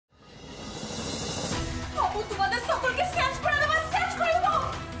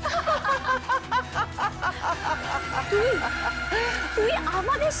তুই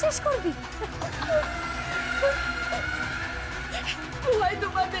আমাদের শেষ করবি?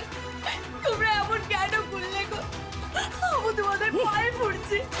 তোমাদের তোমরা এমন কেন করলে গো? আমি তোমাদের পায়ে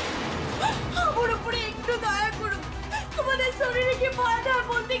পড়ছি, আমার উপরে একটু দয়া করো। তোমাদের শরীরে কি মাথা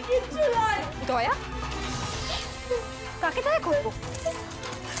বলতে কিচ্ছু নাই। দয়া? কাকে দয়া করবো?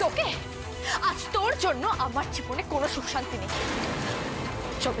 তোকে? আজ তোর জন্য আমার জীবনে কোনো সুখ শান্তি নেই।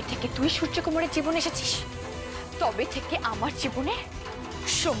 যবে থেকে তুই সূর্যকুমারের জীবনে এসেছিস তবে থেকে আমার জীবনে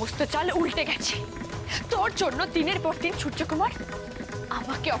সমস্ত চাল উল্টে গেছে। তোর জন্য দিনের পর দিন সূর্যকুমার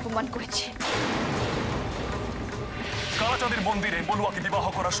আমাকে অপমান করেছে। কালাচাঁদের মন্দিরে মলুয়াকে বিবাহ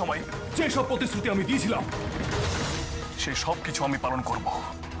করার সময় যে সব প্রতিশ্রুতি আমি দিয়েছিলাম সেই সব কিছু আমি পালন করব,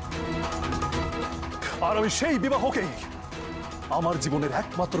 আর আমি সেই বিবাহকেই আমার জীবনের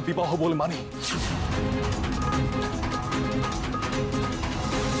একমাত্র বিবাহ বলে মানি।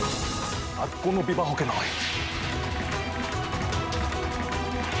 আর কোনো বিবাহকে নয়।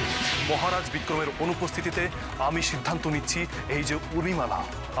 মহারাজ বিক্রমের অনুপস্থিতিতে আমি সিদ্ধান্ত নিচ্ছি এই যে উর্মিমালা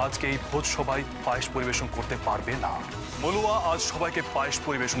আজকে এই ভোজ সবাই পায়েস পরিবেশন করতে পারবে না। মলুয়া আজ সবাইকে পায়েস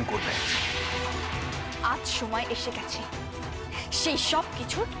পরিবেশন করবে। আজ সময় এসে গেছে সেই সব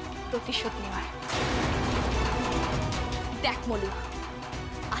কিছুর প্রতিশোধ নেওয়ার। দেখ মলুয়া,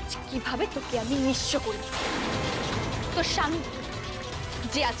 আজ কিভাবে তোকে আমি নিঃস্ব করি। তোর স্বামী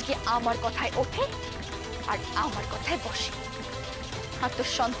যে আজকে আমার কথায় ওঠে আর আমার কথায় বসে, আর তোর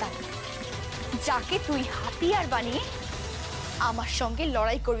সন্তান যাকে তুই হাতিয়ার বানিয়ে আমার সঙ্গে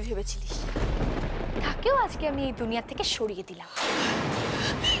লড়াই করবি ভেবেছিলিস, তাকেও আজকে আমি এই দুনিয়া থেকে সরিয়ে দিলাম।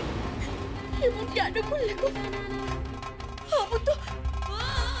 এমন কেন করলে গো? আমি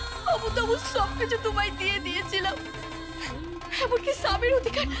তো আমার সবকিছু তোমায় দিয়ে দিয়েছিলাম, এমনকি স্বামীর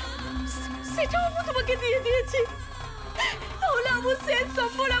অধিকার সেটাও আমি তোমাকে দিয়ে দিয়েছি। তাহলে আমার শেষ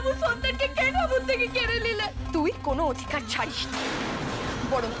সম্পদ আমার সন্তানকে কেন আমার থেকে কেড়ে নিলে? তুই কোনো অধিকার ছাড়িস না,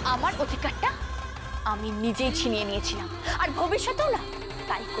 বরং আমার অধিকারটা আমি নিজেই ছিনিয়ে নিয়েছিলাম, আর ভবিষ্যতেও না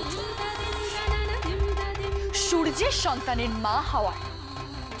তাই করব। সূর্যের সন্তানের মা হওয়ার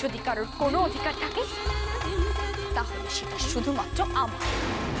যদি কারোর কোনো অধিকার থাকে তাহলে সেটা শুধুমাত্র আমার।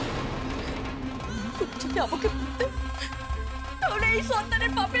 তুমি যদি আমাকে বলতে তাহলে এই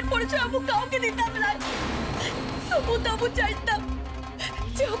সন্তানের পাপের পরিচয় আমি কাউকে দিতাম না। তবু চাইতাম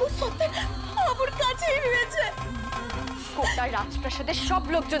যে আমার সন্তান আমার কাছেই রয়েছে। কোটা রাজপ্রাসাদের সব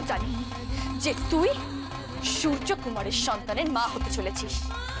লোকজন জানে যে তুই সূর্যকুমারের সন্তানের মা হতে চলেছিস,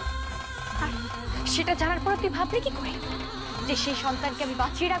 আর সেটা জানার পর তুই ভাবলি কি করে যে সেই সন্তানকে আমি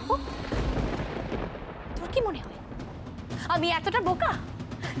বাঁচিয়ে রাখবো? তোর কি মনে হয় আমি এতটা বোকা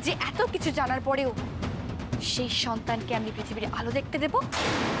যে এত কিছু জানার পরেও সেই সন্তানকে আমি পৃথিবীর আলো দেখতে দেব?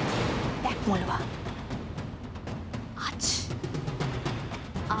 দেখ মলুয়া,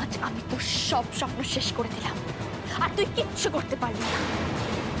 আজ আমি তোর সব স্বপ্ন শেষ করে দিলাম, আর তুই কিচ্ছু করতে পারবি না,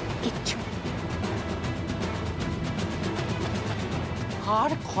 কিচ্ছু।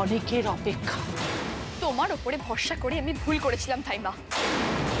 আর ক্ষণিকের অপেক্ষা। তোমার উপরে ভরসা করে আমি ভুল করেছিলাম ঠাইমা।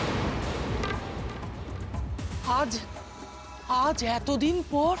 আজ এতদিন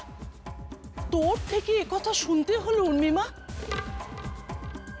পর তোর থেকে একথা শুনতে হলো উর্মিমা।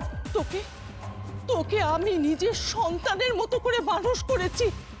 তোকে আমি নিজের সন্তানের মতো করে মানুষ করেছি,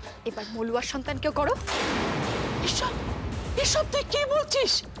 এবার মলুয়ার সন্তানকেও করো। এসব তুই কি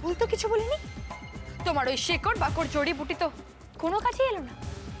বলছিস? ভুল তো কিছু বলিনি। তোমার ওই শেকড় বাকড় জড়িবুটি তো কোনো কাজে এলো না।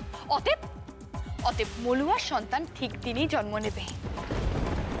 অতএব মলুয়ার সন্তান ঠিক দিনই জন্ম নেবে,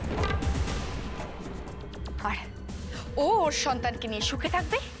 আর ও ওর সন্তানকে নিয়ে সুখে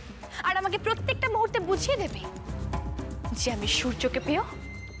থাকবে, আর আমাকে প্রত্যেকটা মুহূর্তে বুঝিয়ে দেবে যে আমি সূর্যকে পেয়েও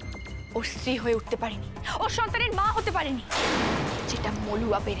ওর স্ত্রী হয়ে উঠতে পারিনি, ওর সন্তানের মা হতে পারিনি, যেটা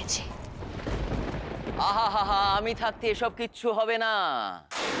মলুয়া পেরেছে। আহা, আমি থাকতে এসব কিচ্ছু হবে না।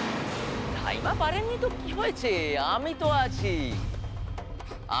 ঠাইমা পারেননি তো কি হয়েছে, আমি তো আছি।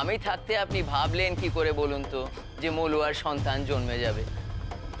 আমি থাকতে আপনি ভাবলেন কি করে বলুন তো যে মলুয়ার সন্তান জন্মে যাবে?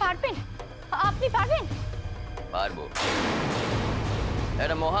 পারবেন? আপনি পারবেন? পারবো।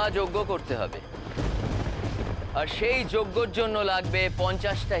 একটা মহাযজ্ঞ করতে হবে, আর সেই যজ্ঞর জন্য লাগবে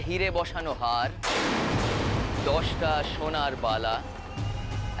 50টা হিরে বসানো হার, 10টা সোনার বালা,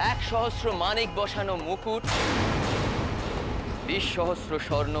 1,000 মানিক বসানো মুকুট, 20,000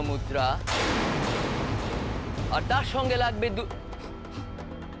 স্বর্ণ মুদ্রা, আর তার সঙ্গে লাগবে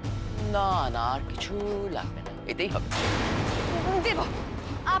না আর কিছু লাগবে না, এতেই হবে। দেব,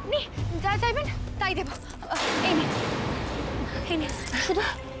 আপনি যা চাইবেন তাই দেব। এই নিন,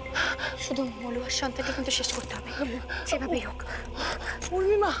 শুধু মলুয়ার সন্তানকে কিন্তু শেষ করতে হবে, যেভাবেই হোক।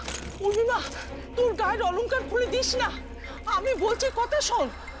 উর্মিমা, তোর গায়ের অলংকার খুলে দিস না। আমি বলছি কথা শোন,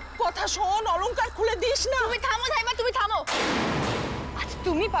 কথা শোন, অলংকার খুলে দিস না। তুমি থামো ধাইমা, তুমি থামো। আজ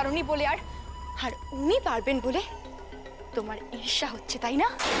তুমি পারোনি বলে আর আর উনি পারবেন বলে তোমার ঈর্ষা হচ্ছে, তাই না?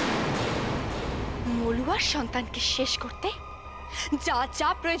 মলুয়ার সন্তানকে শেষ করতে যা যা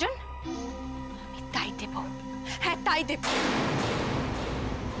প্রয়োজন আমি তাই দেব। হ্যাঁ, তাই দেব।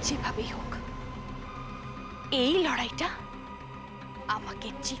 যেভাবেই হোক এই লড়াইটা আমাকে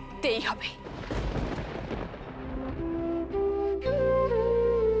জিততেই হবে।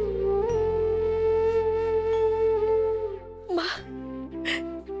 মা,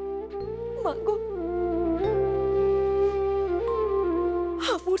 মাগো,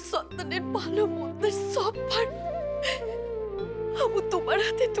 আমার সন্তানের ভালো মন্দের সব ভার আমি তোমার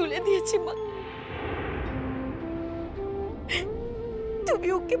হাতে তুলে দিয়েছি মা। তুমি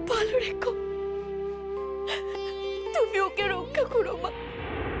ওকে ভালো রেখো, তুমি ওকে রক্ষা করো মা।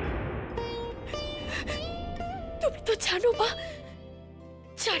 তুমি তো জানো মা,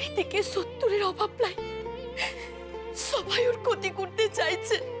 চারিদিকে শত্রুরের অভাব নাই, সবাই ওর ক্ষতি করতে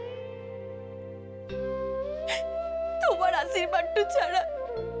চাইছে। তোমার আশীর্বাদটা ছাড়া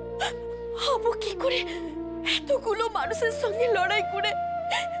আমি কি করে এতগুলো মানুষের সঙ্গে লড়াই করে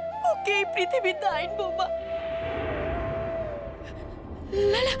ওকে এই পৃথিবীতে আনবো মা?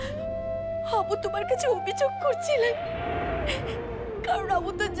 লালা, আমি তোমার কাছে অভিযোগ করছিলাম, কারণ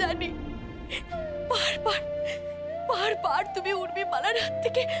আমি তো জানি বারবার বারবার তুমি উর্মিমালার হাত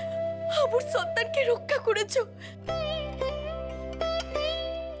থেকে আমার সন্তানকে রক্ষা করেছো।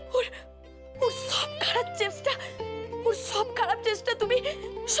 ওর সব খারাপ চেষ্টা তুমি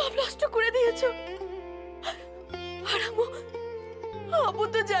সব নষ্ট করে দিয়েছো। আর আমি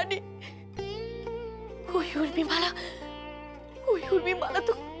তো জানি ওই উর্মিমালা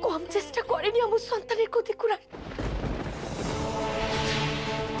তো কম চেষ্টা করেনি আমার সন্তানের ক্ষতি করার।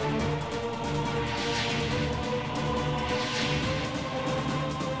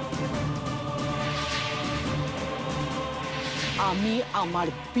 আমি আমার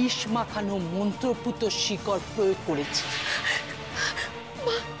বিষ মাখানো মন্ত্রপুত শিকড় প্রয়োগ করেছি।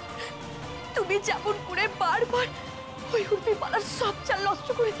 মা, তুমি যেমন করে বারবার ওই উর্মিমালার সব চাল নষ্ট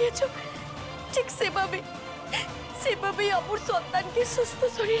করে দিয়েছো, ঠিক সেভাবেই আমার সন্তানকে সুস্থ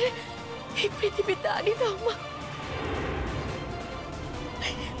শরীরে এই পৃথিবীতে আনি দাও মা।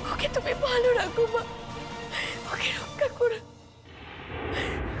 ওকে তুমি ভালো রাখো মা, ওকে রক্ষা করো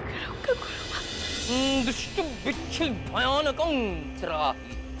মা। দুষ্ট বিচ্ছিল ভয়ানকং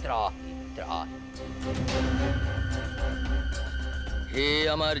ত্রাহি ত্রাহি ত্রাহি। হে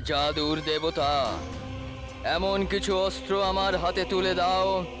আমার জাদুর দেবতা, এমন কিছু অস্ত্র আমার হাতে তুলে দাও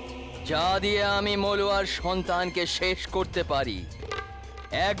যা দিয়ে আমি মলুয়ার সন্তানকে শেষ করতে পারি।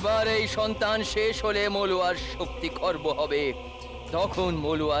 একবার এই সন্তান শেষ হলে মলুয়ার শক্তি খর্ব হবে। তখন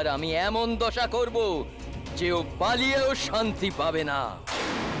মলুয়ার আমি এমন দশা করব যে ও পালিয়েও শান্তি পাবে না।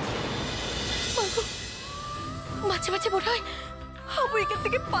 মাঝে মাঝে মনে হয় আমি এখান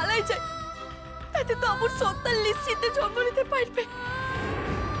থেকে পালাই যাই, তাতে তো আমার সন্তান নিশ্চিন্তে জন্ম নিতে পারবে।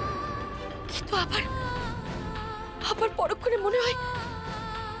 কিন্তু আবার পরক্ষণে মনে হয়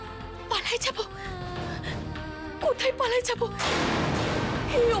পালাই যাব। কোথায় পালাই যাব?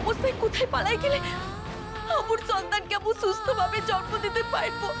 এই অবস্থায় কোথায় পালাই গেলে আমার সন্তানকে আমি সুস্থভাবে জন্ম দিতে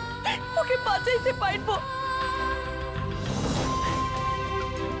পারবো, ওকে বাঁচাইতে পারবো?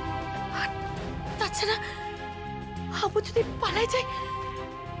 তাছাড়া আমি যদি পালাই যাই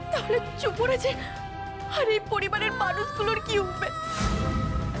তাহলে চুপ করে যে আর এই পরিবারের মানুষগুলোর কি উঠবে?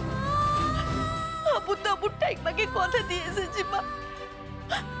 আবু তো আবুর টাইমাকে কথা দিয়ে এসেছি মা,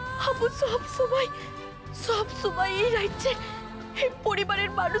 আবু সব সময় এই রাজ্যে এই পরিবারের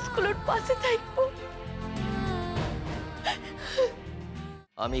মানুষগুলোর পাশে থাকবো।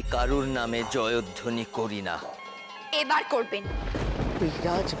 আমি কারুর নামে জয়ধ্বনি করি না। এবার করবেন। ওই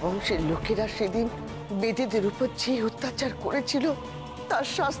রাজবংশের লোকেরা সেদিন বেদেদের উপর যে অত্যাচার করেছিল তার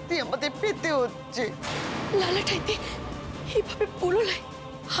শাস্তি আমাদের পেতে হচ্ছে। লালাটাইতে এইভাবে বলো নাই।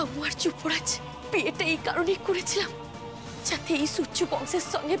 আমার চুপ আছে, বিয়েটা এই কারণেই করেছিলাম যাতে এই সূর্য বংশের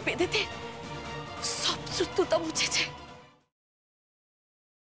সঙ্গে বেঁধেতে সব শত্রুতা মুছে যায়।